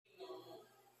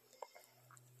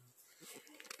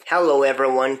Hello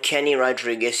everyone, Kenny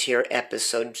Rodriguez here,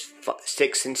 episodes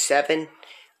 6 and 7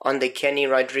 on the Kenny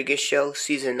Rodriguez Show,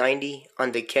 season 90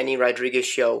 on the Kenny Rodriguez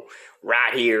Show,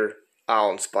 right here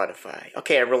on Spotify.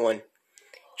 Okay everyone,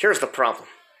 here's the problem.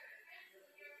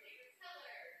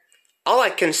 All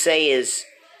I can say is,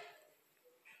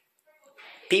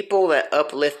 people that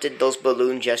uplifted those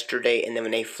balloons yesterday and then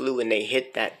when they flew and they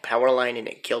hit that power line and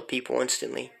it killed people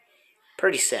instantly,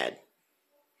 pretty sad.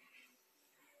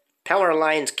 Power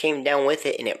lines came down with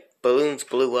it and balloons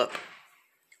blew up.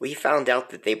 We found out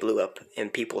that they blew up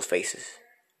in people's faces.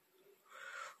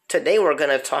 Today we're going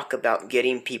to talk about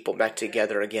getting people back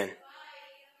together again.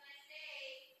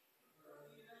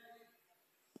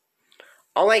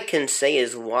 All I can say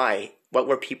is why. What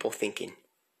were people thinking?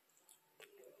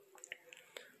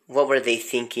 What were they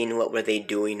thinking? What were they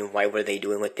doing? Why were they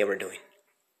doing what they were doing?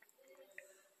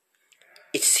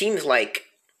 It seems like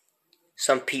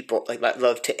some people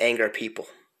love to anger people.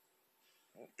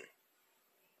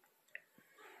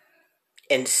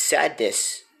 And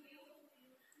sadness,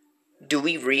 do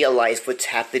we realize what's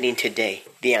happening today?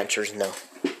 The answer is no.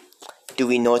 Do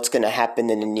we know what's going to happen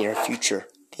in the near future?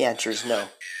 The answer is no.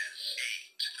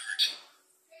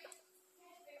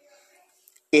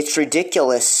 It's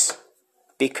ridiculous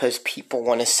because people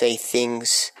want to say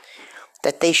things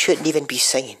that they shouldn't even be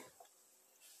saying.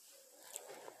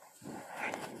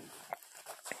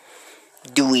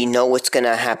 Do we know what's going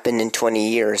to happen in 20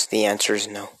 years? The answer is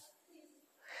no.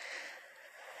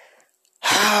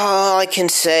 All I can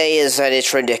say is that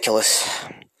it's ridiculous.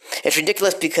 It's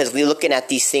ridiculous because we're looking at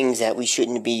these things that we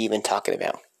shouldn't be even talking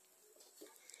about.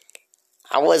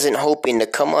 I wasn't hoping to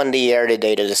come on the air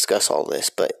today to discuss all this,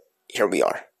 but here we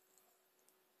are.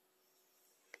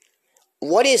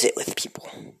 What is it with people?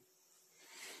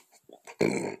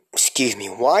 Excuse me.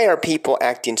 Why are people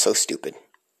acting so stupid?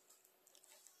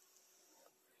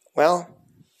 Well,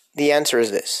 the answer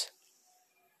is this.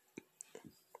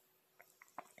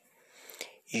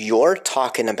 You're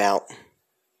talking about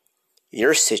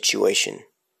your situation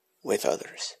with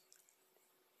others.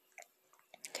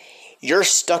 You're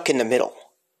stuck in the middle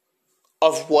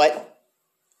of what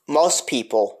most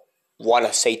people want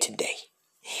to say today.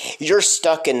 You're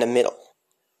stuck in the middle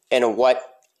in what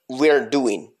we're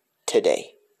doing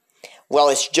today. Well,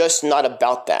 it's just not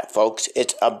about that, folks.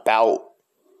 It's about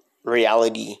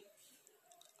reality,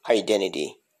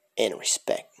 identity, and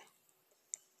respect.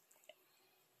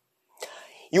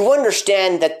 You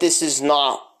understand that this has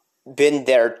not been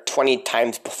there 20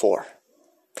 times before.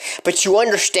 But you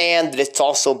understand that it's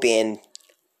also been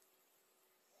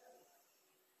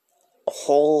a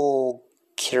whole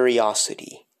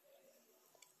curiosity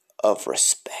of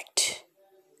respect,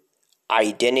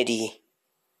 identity,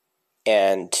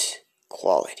 and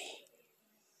quality.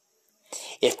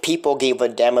 If people gave a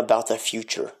damn about the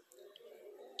future,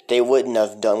 they wouldn't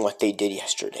have done what they did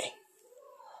yesterday.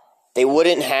 They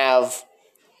wouldn't have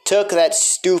took that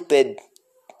stupid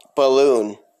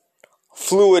balloon,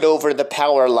 flew it over the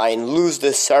power line, lose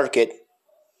the circuit,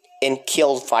 and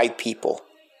killed 5 people.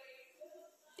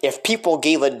 If people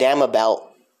gave a damn about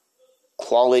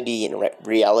quality and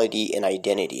reality and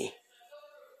identity,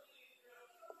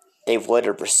 they would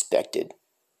have respected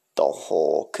the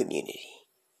whole community.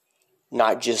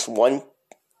 Not just one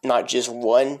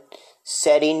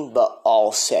setting, but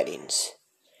all settings.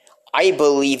 I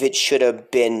believe it should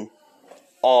have been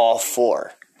all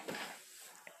 4.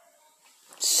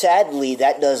 Sadly,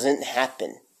 that doesn't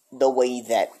happen the way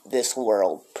that this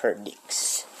world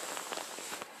predicts.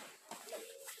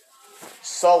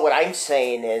 So what I'm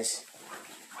saying is,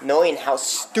 knowing how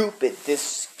stupid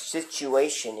this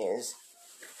situation is,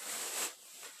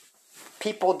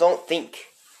 people don't think.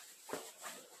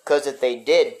 Because if they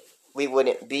did, we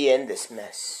wouldn't be in this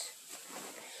mess.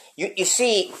 You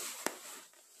see,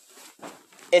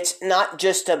 it's not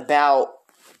just about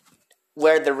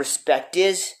where the respect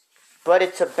is, but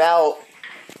it's about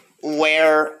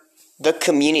where the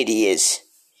community is.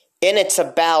 And it's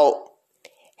about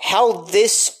how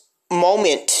this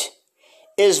moment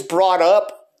is brought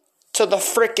up to the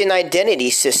frickin' identity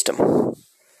system.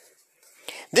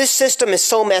 This system is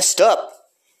so messed up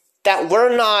that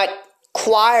we're not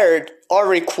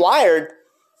required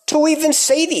to even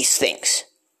say these things.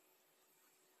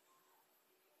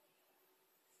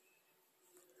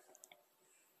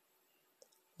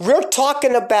 We're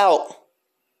talking about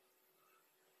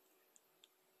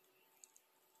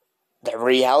the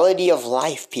reality of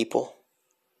life, people.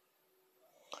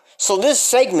 So this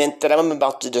segment that I'm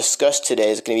about to discuss today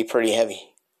is going to be pretty heavy.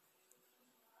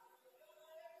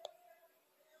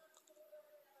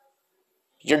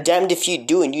 You're damned if you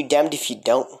do and you damned if you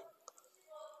don't.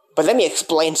 But let me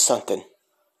explain something.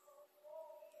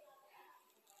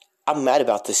 I'm mad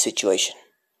about this situation.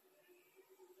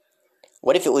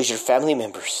 What if it was your family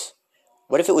members?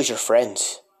 What if it was your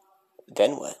friends?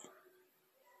 Then what?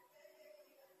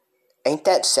 Ain't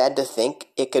that sad to think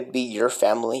it could be your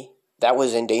family that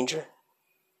was in danger?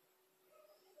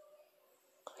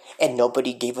 And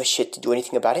nobody gave a shit to do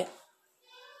anything about it?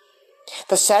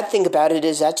 The sad thing about it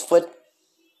is that's what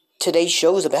today's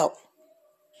show is about.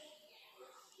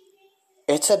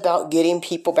 It's about getting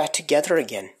people back together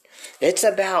again. It's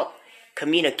about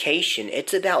communication.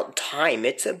 It's about time.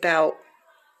 It's about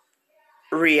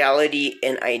reality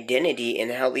and identity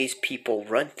and how these people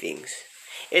run things.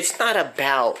 It's not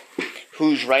about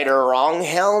who's right or wrong.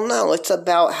 Hell no. It's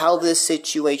about how this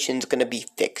situation's going to be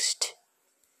fixed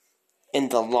in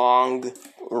the long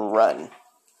run.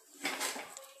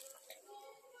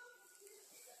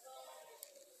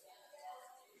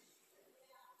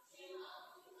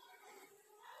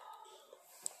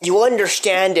 You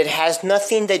understand it has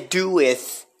nothing to do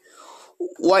with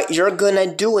what you're going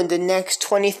to do in the next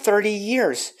 20, 30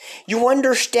 years. You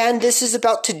understand this is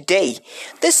about today.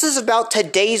 This is about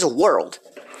today's world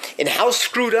and how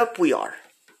screwed up we are.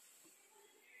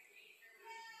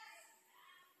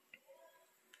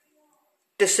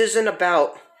 This isn't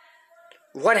about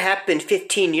what happened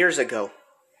 15 years ago.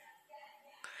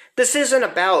 This isn't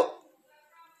about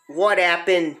what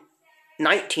happened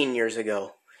 19 years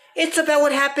ago. It's about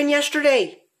what happened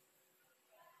yesterday.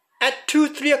 At 2,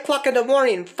 3 o'clock in the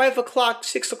morning, 5 o'clock,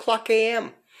 6 o'clock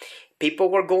a.m. People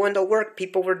were going to work.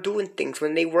 People were doing things.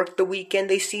 When they work the weekend,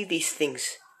 they see these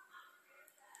things.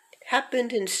 It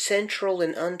happened in Central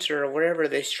and Unser, or wherever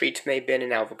the streets may have been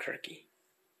in Albuquerque.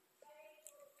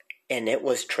 And it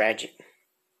was tragic.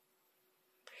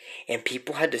 And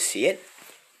people had to see it.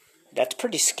 That's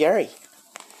pretty scary.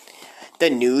 The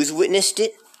news witnessed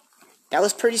it. That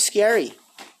was pretty scary.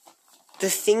 The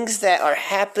things that are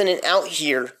happening out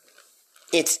here,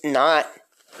 it's not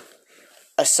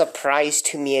a surprise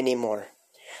to me anymore.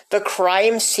 The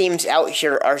crime scenes out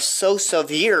here are so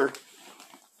severe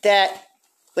that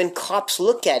when cops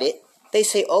look at it, they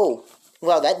say, oh,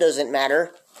 well, that doesn't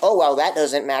matter. Oh, well, that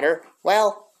doesn't matter.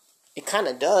 Well, it kind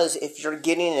of does if you're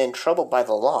getting in trouble by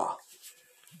the law.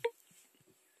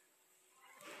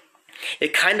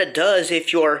 It kind of does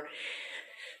if you're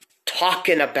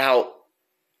talking about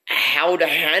how to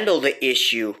handle the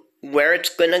issue, where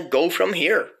it's going to go from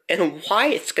here, and why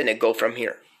it's going to go from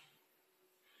here.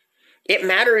 It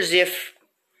matters if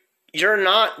you're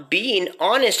not being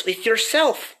honest with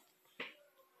yourself.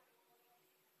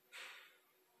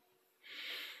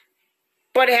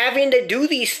 But having to do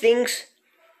these things,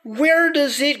 where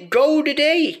does it go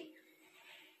today?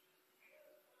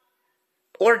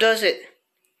 Or does it?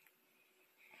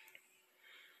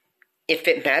 If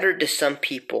it mattered to some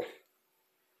people,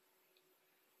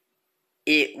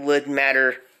 it would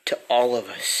matter to all of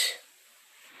us.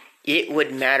 It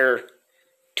would matter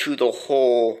to the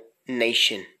whole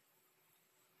nation.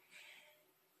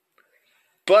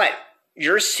 But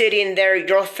you're sitting there,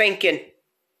 you're thinking,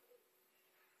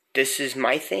 this is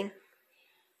my thing?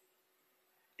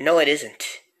 No, it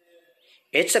isn't.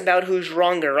 It's about who's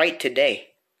wrong or right today.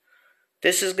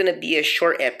 This is going to be a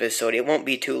short episode. It won't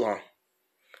be too long.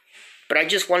 But I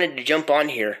just wanted to jump on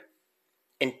here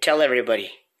and tell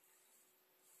everybody,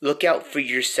 look out for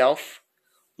yourself,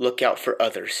 look out for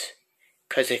others.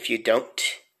 Because if you don't,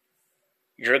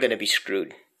 you're going to be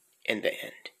screwed in the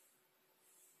end.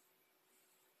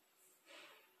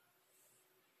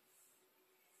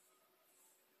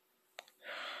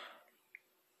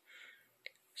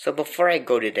 So before I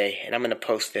go today, and I'm going to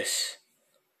post this,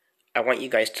 I want you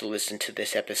guys to listen to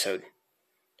this episode.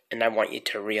 And I want you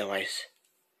to realize,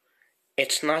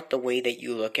 it's not the way that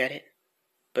you look at it,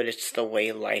 but it's the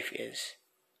way life is.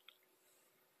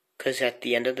 Because at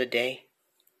the end of the day,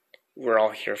 we're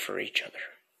all here for each other.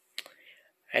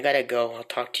 I gotta go. I'll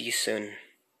talk to you soon.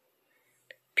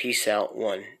 Peace out,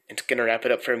 one. It's gonna wrap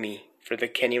it up for me, for the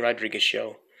Kenny Rodriguez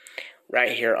Show,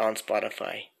 right here on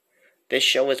Spotify. This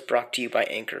show is brought to you by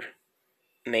Anchor.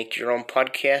 Make your own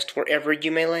podcast wherever you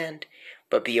may land,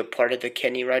 but be a part of the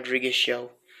Kenny Rodriguez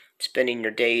Show, spending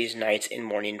your days, nights, and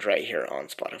mornings right here on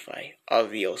Spotify.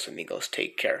 Adios, amigos.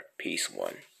 Take care. Peace,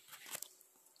 one.